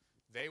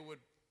 they would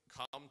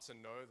come to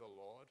know the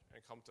Lord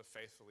and come to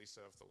faithfully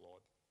serve the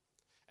Lord.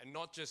 And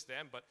not just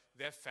them, but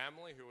their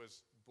family, who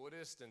was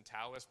Buddhist and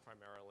Taoist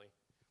primarily,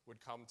 would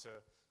come to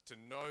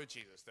know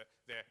Jesus.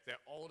 Their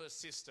older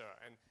sister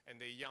and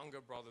their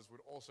younger brothers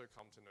would also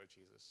come to know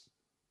Jesus.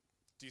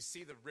 Do you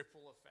see the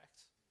ripple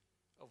effect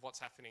of what's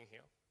happening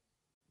here?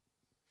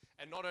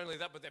 And not only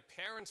that, but their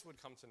parents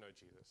would come to know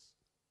Jesus.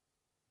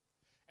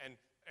 And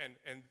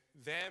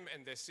them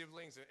and their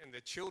siblings and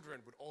their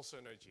children would also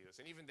know Jesus.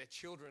 And even their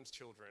children's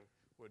children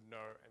would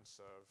know and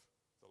serve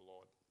the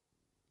Lord.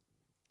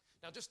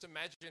 Now just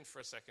imagine for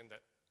a second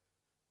that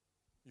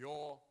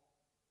you're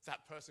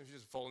that person who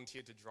just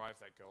volunteered to drive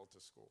that girl to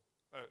school.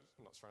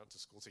 Not to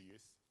school, to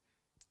youth.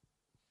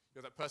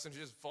 You're that person who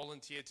just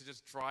volunteered to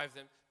just drive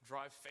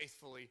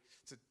faithfully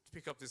to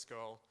pick up this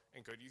girl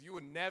and go to youth. You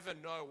would never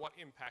know what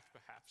impact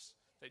perhaps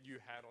that you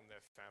had on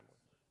their family.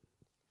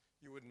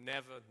 You would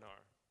never know.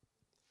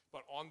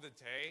 But on the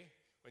day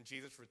when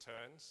Jesus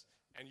returns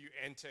and you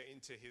enter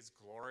into his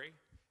glory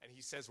and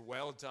he says,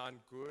 "Well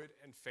done, good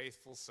and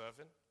faithful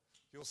servant,"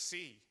 you'll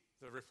see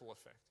the ripple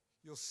effect.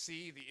 You'll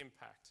see the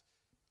impact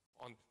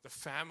on the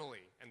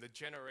family and the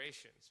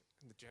generations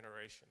and the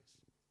generations.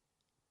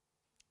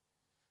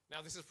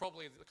 Now, this is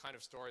probably the kind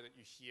of story that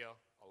you hear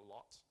a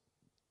lot,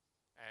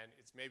 and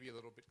it's maybe a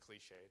little bit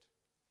cliched.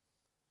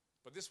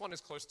 But this one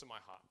is close to my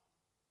heart.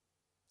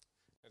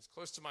 It's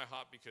close to my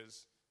heart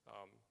because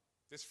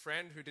this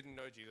friend who didn't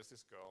know Jesus,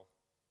 this girl,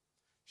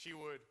 she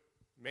would,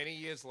 many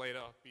years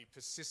later, be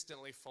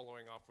persistently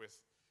following up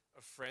with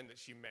a friend that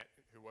she met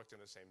who worked in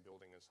the same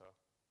building as her.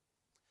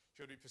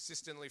 She would be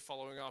persistently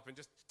following up and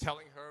just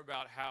telling her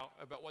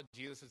about what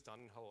Jesus has done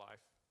in her life.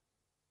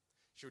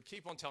 She would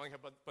keep on telling her,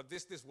 but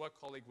this work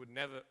colleague would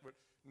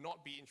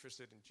not be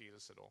interested in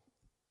Jesus at all.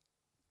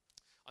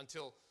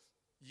 Until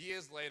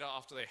years later,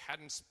 after they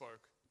hadn't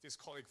spoke, this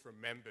colleague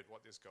remembered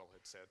what this girl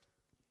had said,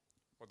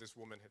 what this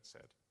woman had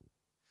said.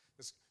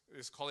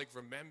 This colleague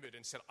remembered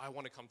and said, "I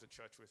want to come to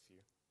church with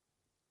you."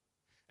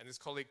 And this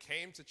colleague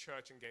came to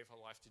church and gave her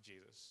life to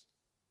Jesus.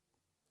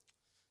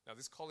 Now,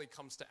 this colleague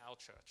comes to our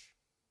church.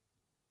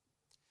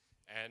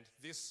 And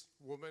this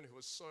woman who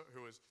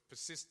was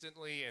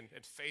persistently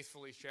and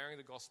faithfully sharing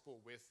the gospel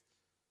with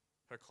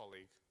her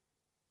colleague,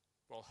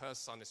 well, her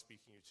son is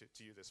speaking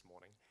to you this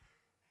morning.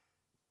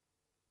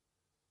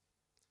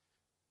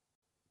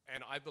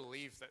 And I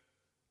believe that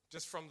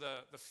just from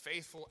the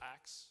faithful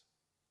acts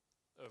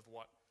of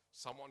what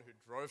someone who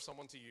drove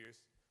someone to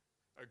youth,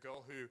 a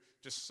girl who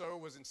just so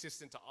was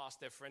insistent to ask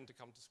their friend to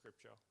come to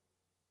Scripture,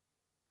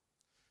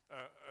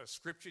 a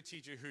Scripture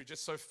teacher who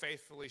just so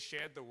faithfully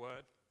shared the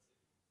word,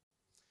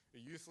 the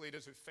youth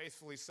leaders who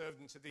faithfully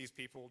served into these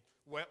people,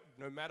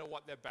 no matter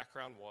what their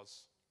background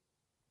was.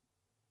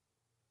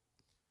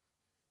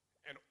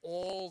 And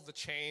all the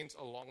chains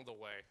along the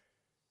way,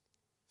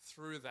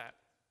 through that,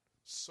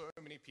 so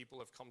many people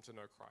have come to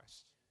know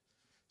Christ.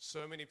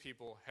 So many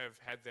people have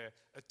had their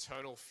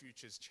eternal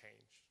futures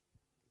changed.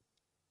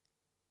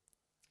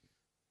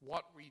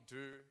 What we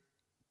do,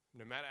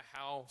 no matter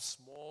how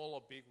small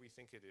or big we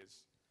think it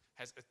is,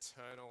 has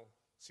eternal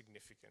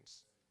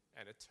significance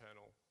and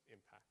eternal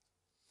impact.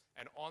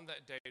 And on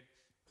that day,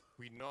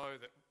 we know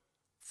that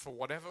for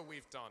whatever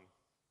we've done,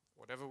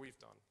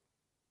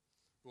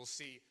 we'll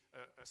see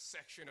a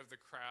section of the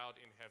crowd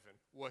in heaven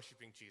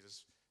worshiping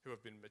Jesus who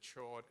have been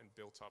matured and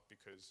built up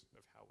because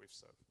of how we've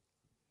served.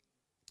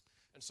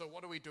 And so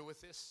what do we do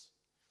with this?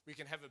 We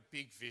can have a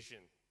big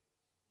vision.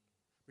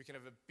 We can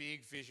have a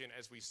big vision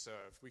as we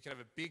serve. We can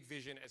have a big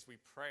vision as we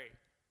pray.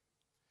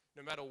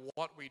 No matter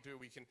what we do,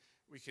 we can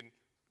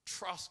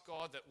trust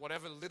God that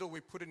whatever little we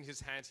put in his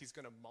hands, he's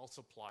going to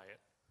multiply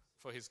it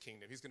for his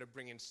kingdom. He's going to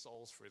bring in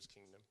souls for his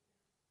kingdom.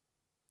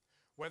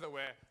 Whether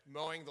we're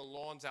mowing the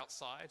lawns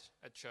outside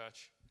at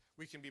church,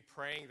 we can be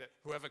praying that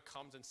whoever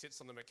comes and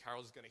sits on the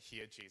McCarrolls is going to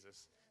hear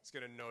Jesus. It's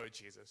going to know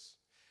Jesus.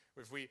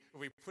 If we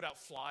put out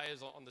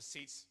flyers on the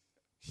seats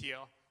here,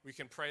 we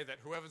can pray that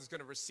whoever's going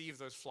to receive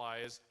those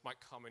flyers might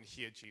come and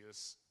hear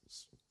Jesus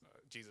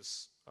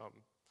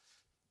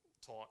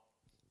taught.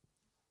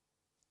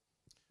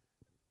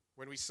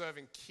 When we serve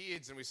in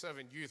kids and we serve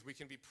in youth, we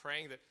can be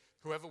praying that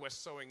whoever we're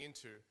sowing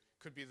into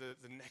could be the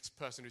next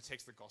person who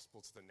takes the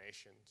gospel to the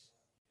nations.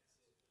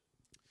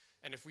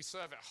 And if we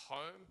serve at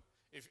home,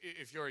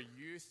 if you're a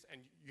youth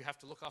and you have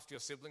to look after your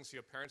siblings so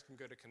your parents can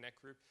go to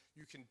Connect Group,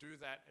 you can do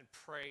that and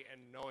pray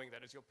and knowing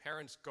that as your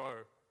parents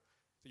go,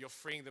 that you're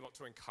freeing them up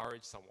to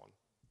encourage someone,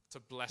 to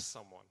bless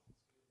someone,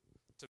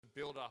 to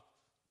build up,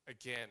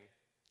 again,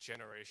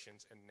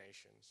 generations and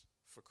nations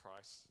for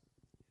Christ.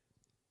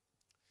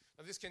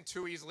 Now, this can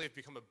too easily have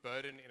become a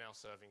burden in our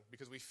serving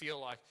because we feel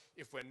like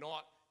if we're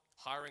not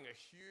hiring a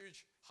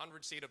huge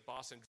 100-seater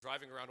bus and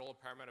driving around all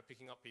of Parramatta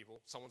picking up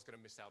people, someone's going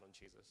to miss out on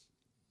Jesus.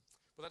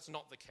 But that's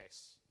not the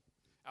case.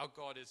 Our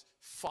God is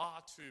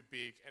far too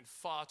big and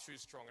far too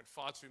strong and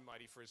far too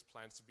mighty for his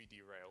plans to be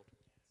derailed.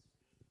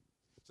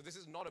 So this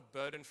is not a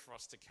burden for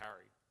us to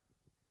carry.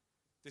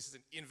 This is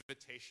an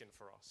invitation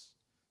for us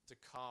to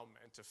come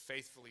and to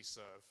faithfully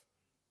serve.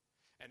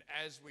 And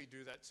as we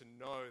do that, to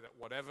know that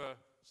whatever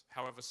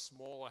however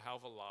small or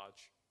however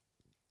large,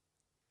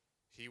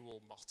 he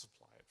will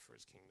multiply it for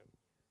his kingdom.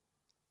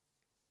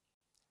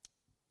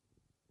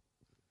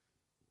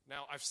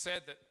 Now, I've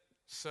said that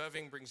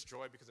serving brings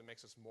joy because it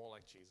makes us more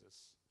like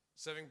Jesus.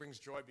 Serving brings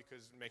joy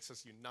because it makes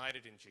us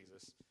united in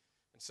Jesus.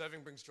 And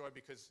serving brings joy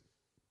because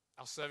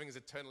our serving is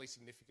eternally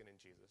significant in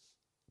Jesus.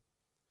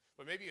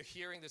 But maybe you're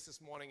hearing this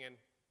morning and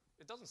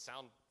it doesn't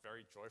sound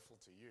very joyful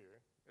to you.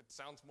 It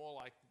sounds more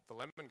like the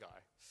lemon guy.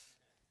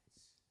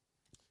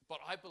 But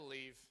I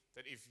believe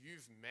that if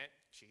you've met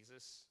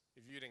Jesus,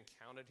 if you'd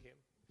encountered him,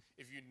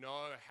 if you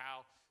know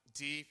how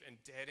deep and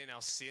dead in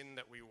our sin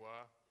that we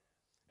were,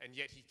 and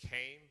yet he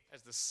came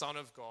as the Son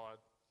of God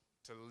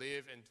to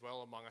live and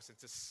dwell among us and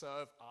to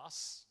serve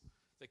us,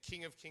 the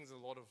King of Kings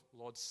and Lord of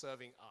Lords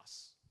serving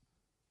us,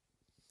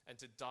 and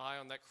to die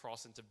on that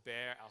cross and to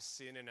bear our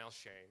sin and our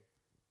shame.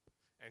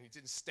 And he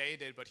didn't stay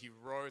dead, but he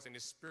rose, and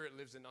his Spirit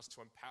lives in us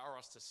to empower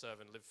us to serve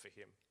and live for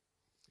him.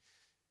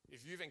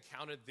 If you've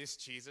encountered this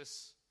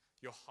Jesus,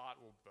 your heart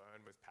will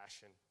burn with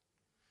passion.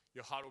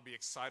 Your heart will be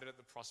excited at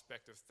the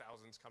prospect of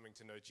thousands coming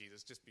to know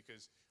Jesus just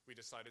because we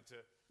decided to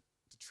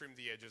trim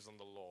the edges on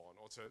the lawn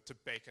or to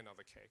bake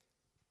another cake.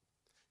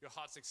 Your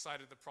heart's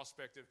excited at the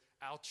prospect of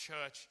our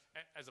church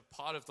as a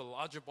part of the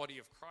larger body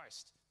of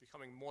Christ,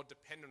 becoming more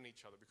dependent on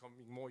each other,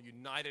 becoming more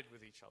united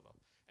with each other,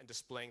 and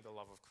displaying the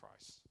love of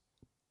Christ.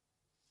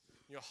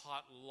 Your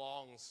heart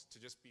longs to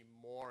just be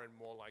more and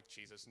more like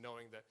Jesus,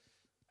 knowing that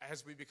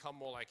as we become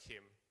more like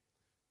him,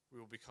 we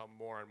will become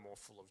more and more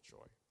full of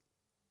joy.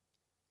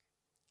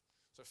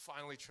 So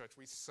finally, church,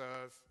 we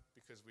serve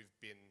because we've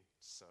been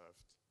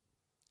served.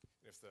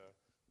 And if the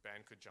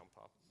band could jump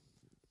up.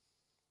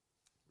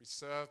 We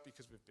serve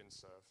because we've been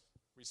served.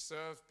 We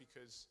serve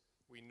because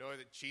we know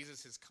that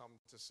Jesus has come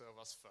to serve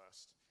us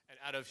first. And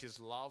out of his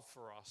love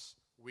for us,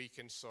 we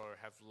can so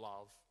have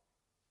love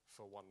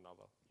for one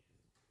another.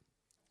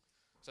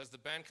 So as the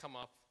band come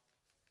up,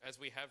 as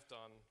we have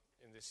done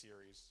in this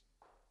series,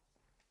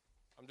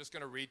 I'm just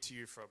going to read to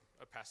you from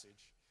a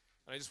passage.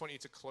 And I just want you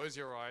to close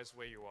your eyes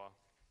where you are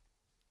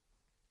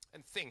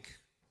and think,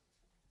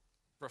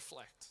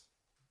 reflect.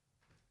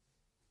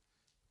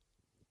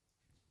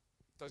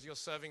 Does your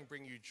serving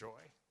bring you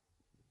joy?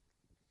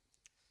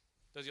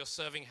 Does your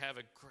serving have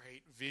a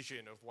great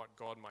vision of what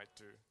God might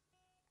do?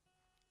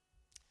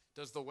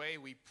 Does the way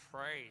we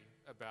pray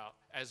about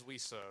as we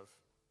serve,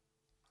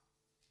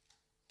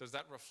 does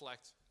that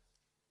reflect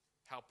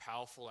how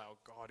powerful our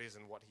God is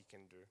and what he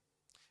can do?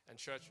 And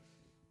church,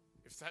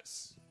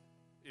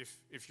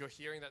 if you're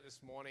hearing that this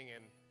morning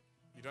and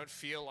you don't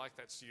feel like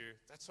that's you,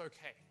 that's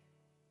okay.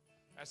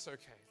 That's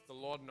okay. The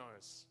Lord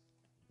knows.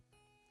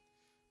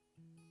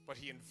 But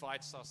he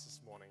invites us this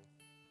morning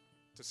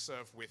to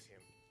serve with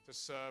him, to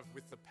serve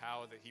with the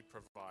power that he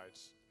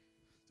provides,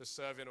 to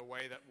serve in a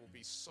way that will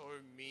be so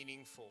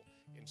meaningful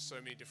in so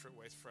many different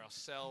ways for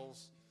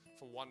ourselves,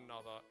 for one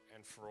another,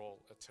 and for all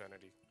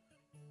eternity.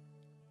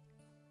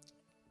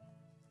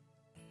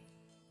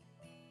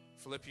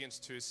 Philippians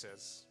 2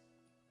 says,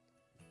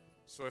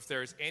 "So if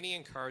there is any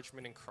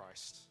encouragement in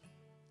Christ,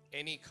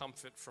 any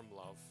comfort from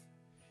love,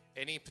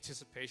 any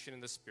participation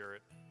in the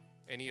Spirit,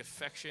 any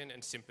affection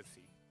and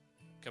sympathy,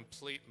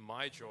 complete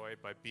my joy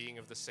by being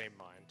of the same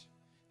mind,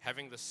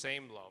 having the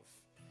same love,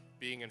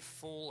 being in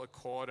full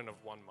accord and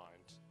of one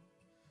mind.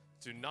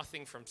 Do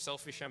nothing from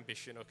selfish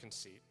ambition or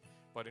conceit,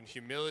 but in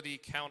humility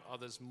count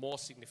others more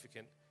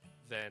significant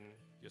than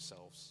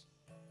yourselves.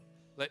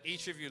 Let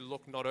each of you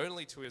look not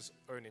only to his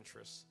own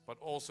interests, but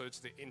also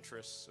to the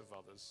interests of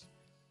others.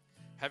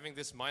 Having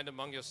this mind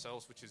among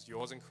yourselves, which is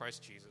yours in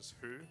Christ Jesus,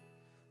 who,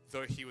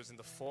 though he was in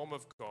the form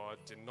of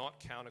God, did not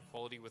count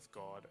equality with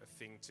God a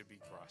thing to be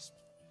grasped,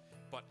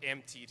 but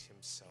emptied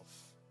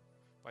himself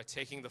by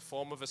taking the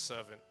form of a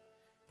servant,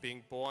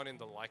 being born in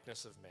the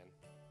likeness of men.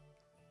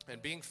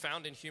 And being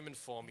found in human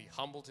form, he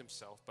humbled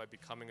himself by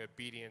becoming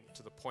obedient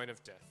to the point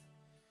of death,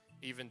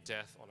 even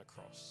death on a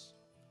cross.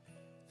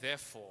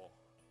 Therefore,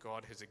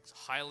 God has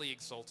highly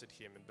exalted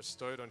him and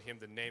bestowed on him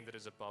the name that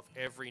is above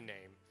every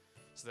name,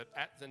 so that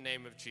at the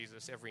name of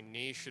Jesus every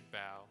knee should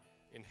bow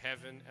in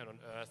heaven and on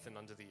earth and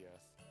under the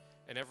earth,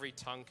 and every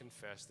tongue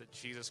confess that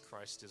Jesus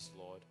Christ is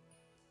Lord,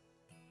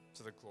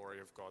 to the glory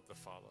of God the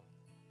Father."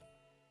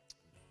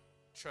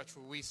 Church,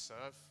 will we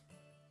serve?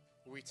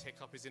 Will we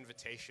take up his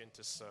invitation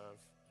to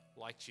serve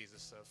like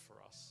Jesus served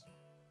for us?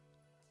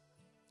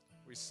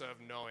 We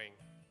serve knowing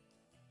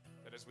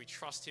that as we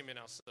trust him in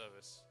our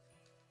service,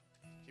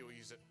 he will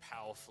use it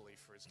powerfully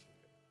for his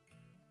kingdom.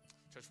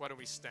 Church, why don't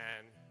we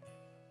stand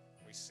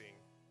and we sing?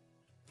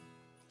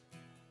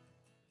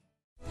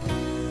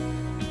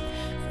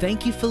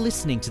 Thank you for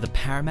listening to the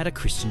Parramatta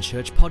Christian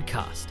Church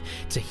podcast.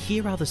 To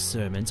hear other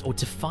sermons or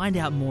to find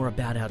out more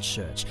about our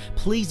church,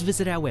 please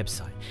visit our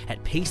website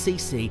at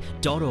pcc.org.au.